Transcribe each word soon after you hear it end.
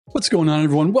What's going on,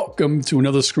 everyone? Welcome to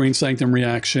another Screen Sanctum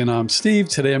reaction. I'm Steve.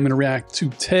 Today I'm going to react to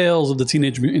Tales of the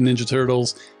Teenage Mutant Ninja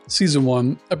Turtles, Season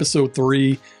 1, Episode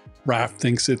 3, Raph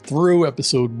Thinks It Through.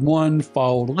 Episode 1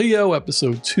 followed Leo.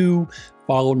 Episode 2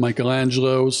 followed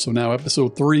Michelangelo. So now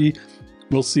Episode 3,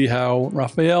 we'll see how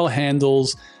Raphael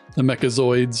handles the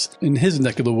Mechazoids in his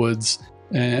neck of the woods.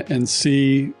 And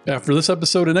see after this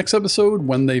episode and next episode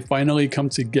when they finally come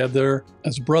together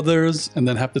as brothers and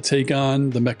then have to take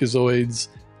on the Mechazoids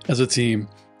as a team.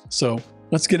 So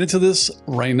let's get into this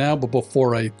right now. But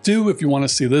before I do, if you want to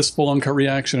see this full uncut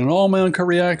reaction and all my uncut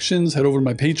reactions, head over to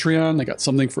my Patreon. I got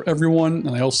something for everyone, and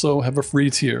I also have a free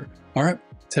tier. All right,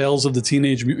 Tales of the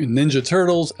Teenage Mutant Ninja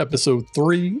Turtles, Episode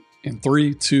 3 in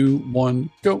 3, 2, 1,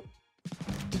 go.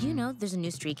 Did you know there's a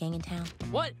new street gang in town?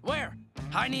 What? Where?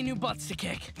 I need new butts to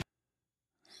kick.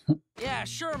 Yeah,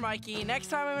 sure, Mikey. Next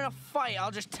time I'm in a fight,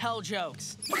 I'll just tell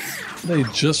jokes. They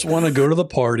just want to go to the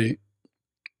party.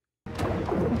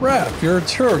 Raph, you're a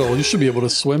turtle. You should be able to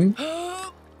swim.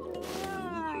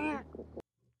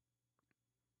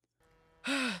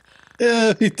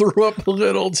 Yeah, he threw up a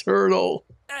little turtle.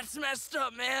 That's messed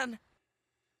up, man.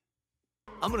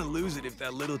 I'm gonna lose it if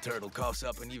that little turtle coughs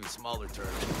up an even smaller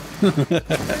turtle.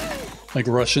 Like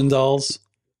Russian dolls.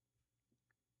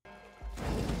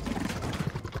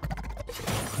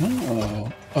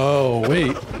 Oh,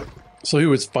 wait. So he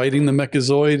was fighting the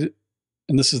Mechazoid,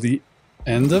 and this is the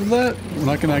end of that? We're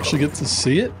not gonna actually get to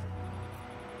see it?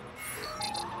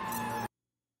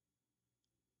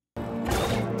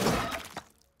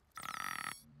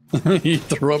 He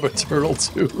threw up a turtle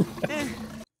too.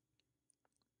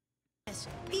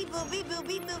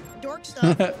 Dork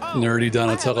stuff. Nerdy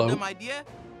Donatello. I have a dumb idea.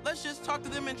 Let's just talk to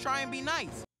them and try and be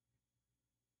nice.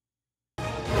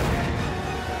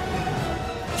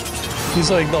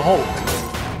 He's like the Hulk.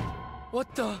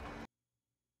 What the?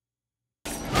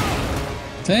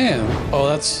 Damn. Oh,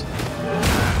 that's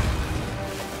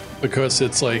because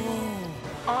it's like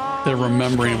they're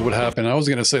remembering what happened. I was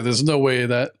gonna say there's no way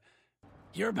that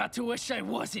You're about to wish I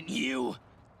wasn't you.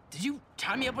 Did you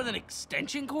tie me up with an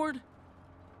extension cord?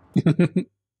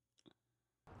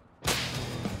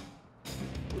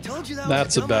 Told you that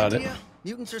That's was a dumb about idea. it.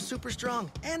 Mutants are super strong,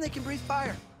 and they can breathe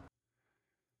fire.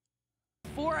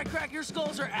 Before I crack your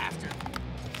skulls or after?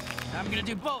 I'm gonna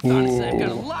do both, honestly. I've got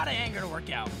a Ooh. lot of anger to work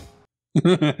out.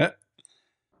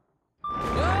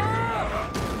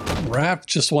 Raph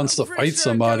just wants to I'm pretty fight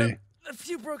sure I've got somebody. A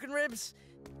few broken ribs.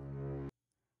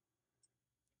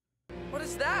 What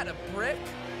is that? A brick?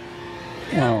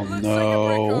 Yeah, Oh, looks no. like a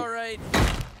brick, all right.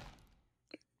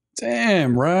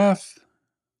 Damn, Raph.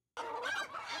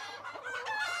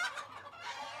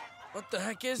 What the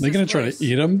heck is They're this gonna try place? to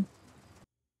eat him?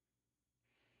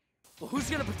 Well, who's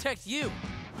gonna protect you?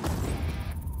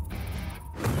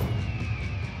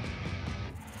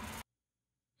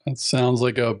 That sounds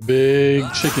like a big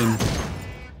chicken.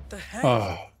 The heck?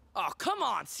 Oh, Oh, come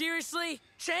on, seriously?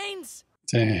 Chains?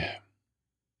 damn.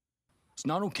 It's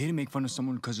not okay to make fun of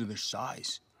someone because of their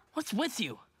size. What's with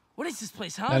you? What is this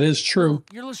place, huh? That is true.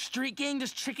 Your little street gang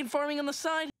just chicken farming on the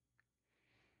side?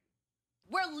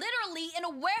 We're literally in a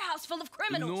warehouse full of The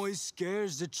criminals. noise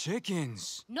scares the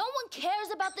chickens. No one cares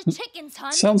about the chickens,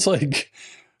 hon. Sounds like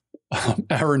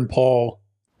Aaron Paul.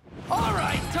 All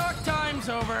right, talk time's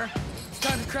over. It's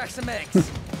time to crack some eggs.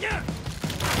 Yeah.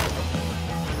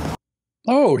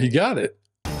 Oh, he got it.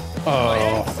 My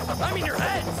Oh, eggs? I mean your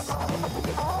heads.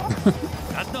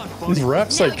 That's not is funny.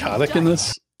 Raph psychotic in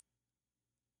this?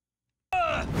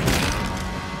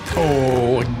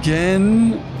 Oh,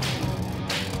 again?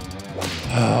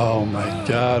 Oh my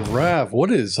god, Raph,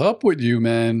 what is up with you,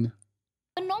 man?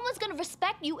 But no one's gonna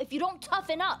respect you if you don't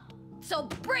toughen up. So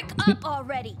brick up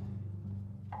already.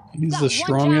 He's Got the one job,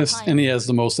 strongest honey. and he has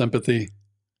the most empathy.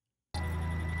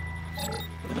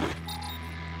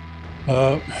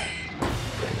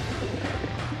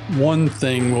 One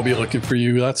thing we'll be looking for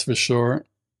you, that's for sure.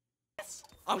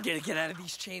 I'm gonna get out of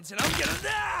these chains and I'm gonna.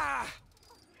 Ah!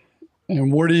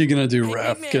 And what are you gonna do, Hey,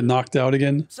 Raph? man. Get knocked out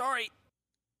again? Sorry.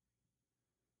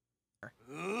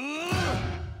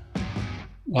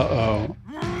 Uh-oh.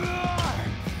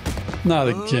 Not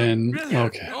again.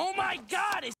 Okay. Oh my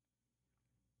god!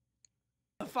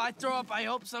 If I throw up, I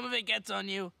hope some of it gets on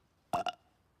you.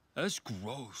 That's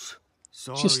gross.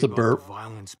 Sorry Just a about burp. the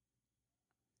violence.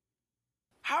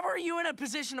 How are you in a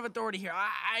position of authority here?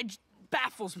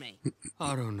 Baffles me.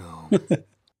 I don't know.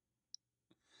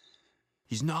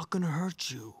 He's not gonna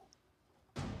hurt you.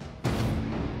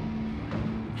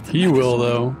 He will,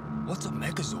 though. What's a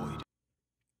Mechazoid?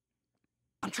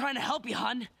 I'm trying to help you,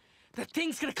 hun. That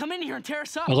thing's gonna come in here and tear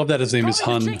us up. I love that his name is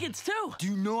Probably the Hun. chickens too. Do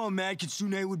you know how mad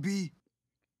Kitsune would be?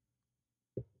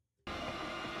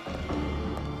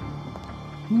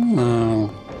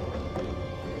 Oh.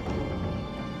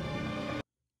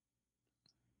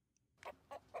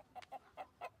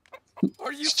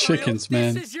 Are you It's for real? chickens,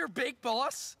 man. This is your big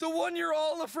boss? The one you're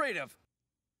all afraid of?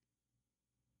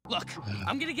 Look,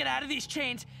 I'm gonna get out of these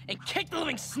chains and kick the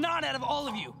living snot out of all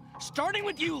of you. Starting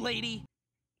with you, lady.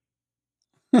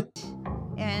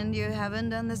 And you haven't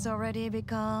done this already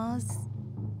because...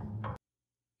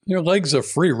 Your legs are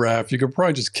free, Raph. You could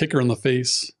probably just kick her in the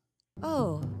face.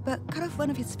 Oh, but cut off one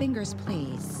of his fingers,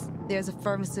 please. There's a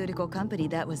pharmaceutical company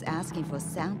that was asking for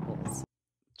samples.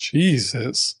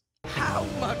 Jesus. How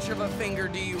much of a finger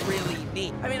do you really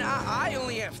need? I mean, I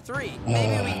only have 3.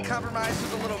 Maybe we can compromise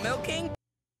with a little milking?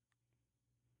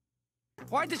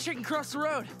 Why'd the chicken cross the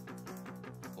road?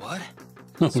 What?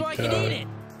 Oh, So I can God. eat it.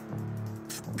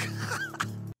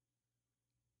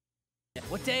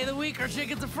 What day of the week are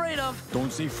chickens afraid of?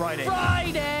 Don't say Friday.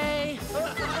 Friday!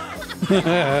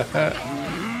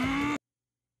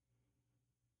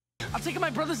 I'm taking my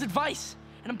brother's advice,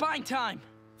 and I'm buying time.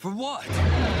 For what?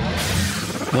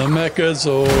 The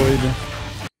Mechazoid.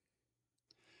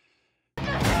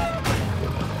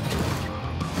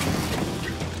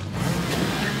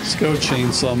 Let's go,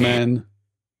 Chainsaw Man.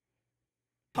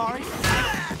 Sorry?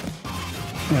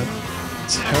 That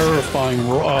terrifying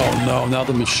roar. Oh no, now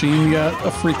the machine got a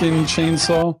freaking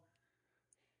chainsaw.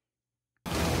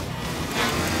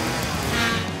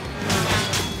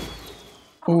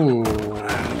 Ooh.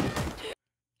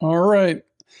 Alright.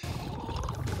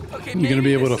 Okay, You gonna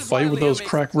be able to this is why fight with Leo those makes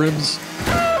cracked me- ribs?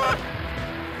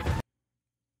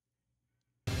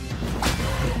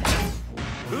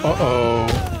 Uh-oh.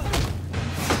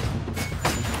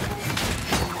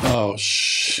 Oh,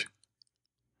 shh.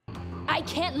 I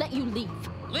can't let you leave.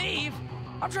 Leave?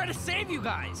 I'm trying to save you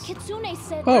guys. Kitsune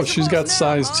said... Oh, Where's she's your got boss now,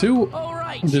 size huh? too? Oh,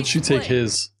 right, Or did she's she take split.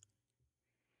 his?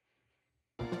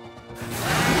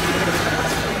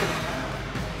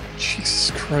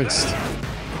 Jesus Christ.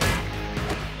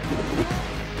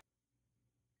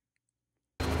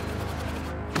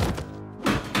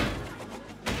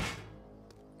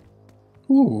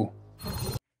 Ooh.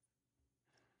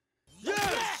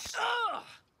 Yes! Ugh!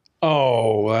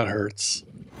 Oh, that hurts.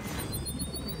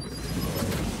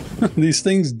 These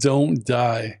things don't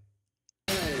die.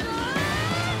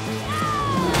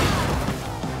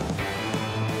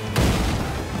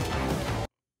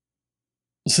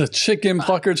 It's a chicken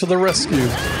plucker to the rescue.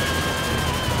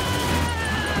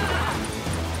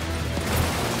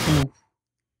 Ooh.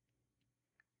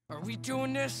 Are we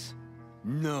doing this?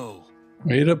 No.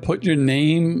 Way to put your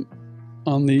name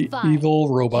on the Fine. evil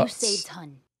You robots. saved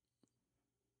Hun.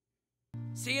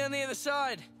 See you on the other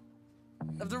side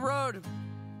of the road,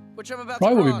 which I'm about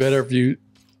Probably to would cross. be better if you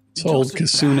told talk so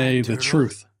Kitsune bad, the turtle.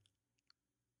 truth.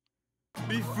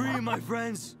 Be free, my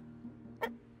friends.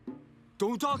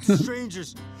 Don't talk to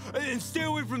strangers. And stay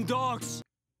away from dogs.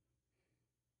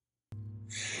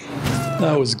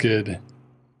 That was good.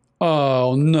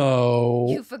 Oh no.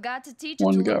 You forgot to teach her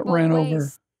One to got look both ran ways.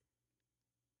 over.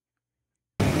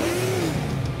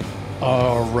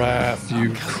 Oh, Raph,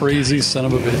 you crazy son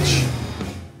of a bitch.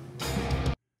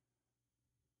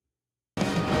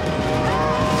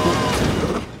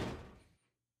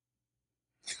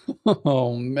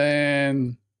 Oh,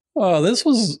 man. This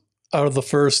was, out of the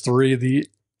first 3, the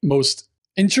most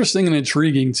interesting and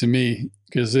intriguing to me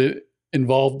because it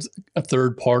involved a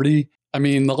third party. I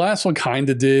mean, the last one kind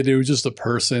of did. It was just a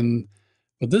person.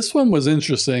 But this one was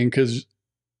interesting because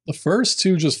the first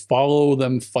 2 just follow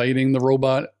them fighting the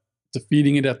robot,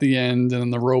 defeating it at the end, and then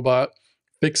the robot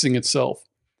fixing itself.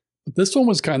 But this one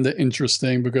was kind of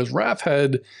interesting because Raph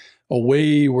had a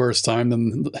way worse time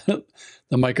than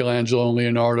the Michelangelo and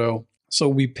Leonardo. So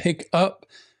we pick up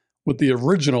with the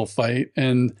original fight,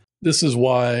 and this is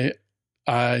why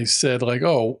I said, like,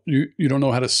 oh, you don't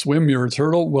know how to swim, you're a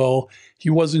turtle? Well, he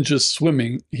wasn't just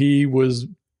swimming. He was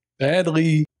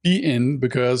badly beaten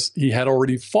because he had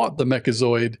already fought the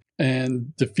Mechazoid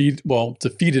and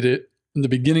defeated it in the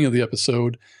beginning of the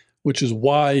episode, which is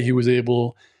why he was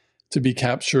able to be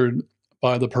captured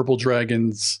by the purple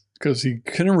dragons, because he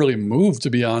couldn't really move, to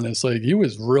be honest. Like, he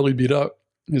was really beat up.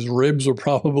 His ribs were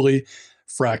probably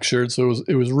fractured, so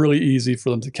it was really easy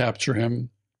for them to capture him.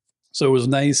 So it was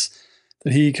nice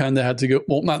that he kind of had to go,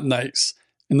 well, not nice.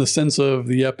 In the sense of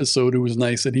the episode, it was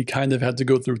nice that he kind of had to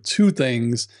go through 2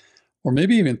 things, or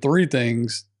maybe even 3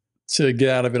 things, to get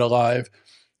out of it alive.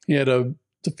 He had to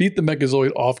defeat the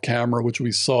Mechazoid off camera, which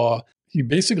we saw. He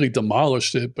basically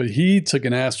demolished it, but he took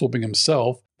an ass whooping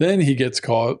himself. Then he gets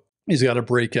caught. He's got to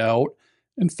break out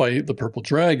and fight the purple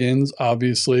dragons,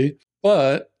 obviously.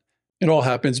 But it all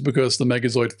happens because the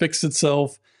Mechazoid fixed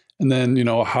itself and then,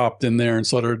 hopped in there and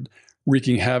started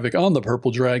wreaking havoc on the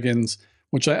purple dragons,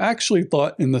 which I actually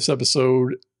thought in this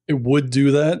episode it would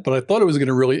do that, but I thought it was going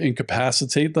to really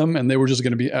incapacitate them and they were just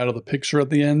going to be out of the picture at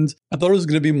the end. I thought it was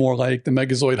going to be more like the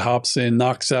Megazord hops in,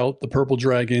 knocks out the purple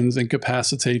dragons,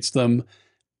 incapacitates them,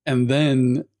 and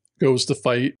then goes to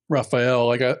fight Raphael.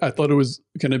 Like I thought it was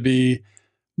going to be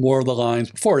more of the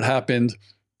lines before it happened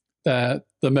that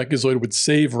the Megazord would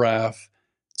save Raph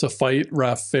to fight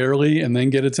Raph fairly and then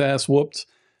get its ass whooped.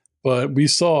 But we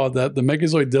saw that the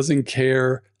Megazord doesn't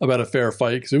care about a fair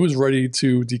fight because it was ready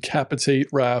to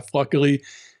decapitate Raph. Luckily,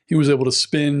 he was able to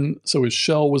spin, so his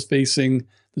shell was facing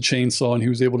the chainsaw and he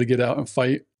was able to get out and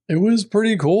fight. It was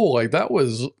pretty cool. Like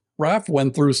Raph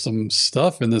went through some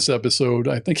stuff in this episode.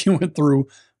 I think he went through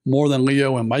more than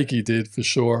Leo and Mikey did for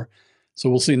sure. So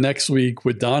we'll see next week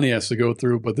what Donnie has to go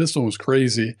through, but this one was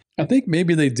crazy. I think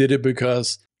maybe they did it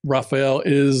because Raphael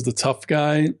is the tough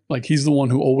guy. Like he's the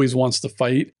one who always wants to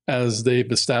fight, as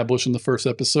they've established in the first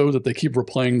episode, that they keep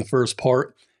replaying the first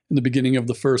part in the beginning of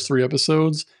the first 3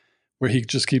 episodes where he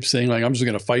just keeps saying like, I'm just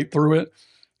going to fight through it.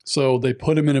 So they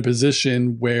put him in a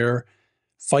position where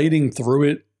fighting through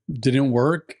it didn't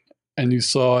work. And you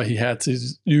saw he had to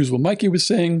use what Mikey was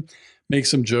saying, make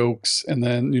some jokes. And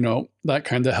then, that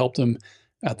kind of helped him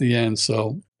at the end.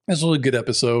 So it's a really good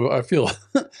episode. I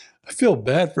feel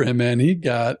bad for him, man. He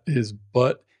got his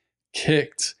butt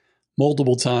kicked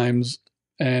multiple times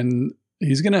and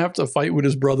he's going to have to fight with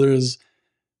his brothers,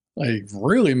 like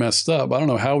really messed up. I don't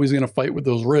know how he's going to fight with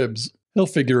those ribs. He'll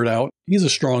figure it out. He's a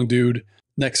strong dude.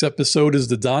 Next episode is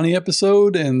the Donnie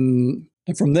episode. And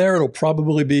from there, it'll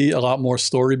probably be a lot more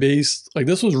story based. Like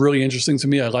this was really interesting to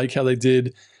me. I like how they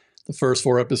did the first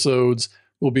 4 episodes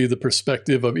will be the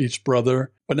perspective of each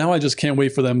brother. But now I just can't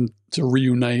wait for them to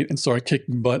reunite and start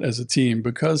kicking butt as a team,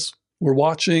 because we're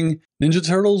watching Ninja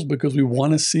Turtles because we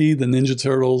want to see the Ninja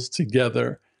Turtles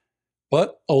together.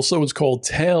 But also it's called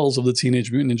Tales of the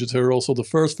Teenage Mutant Ninja Turtles. So the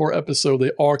first 4 episodes,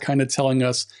 they are kind of telling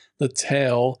us the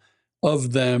tale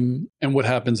of them and what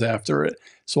happens after it.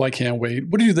 So I can't wait.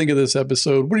 What do you think of this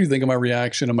episode? What do you think of my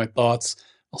reaction and my thoughts?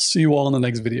 I'll see you all in the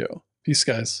next video. Peace,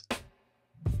 guys.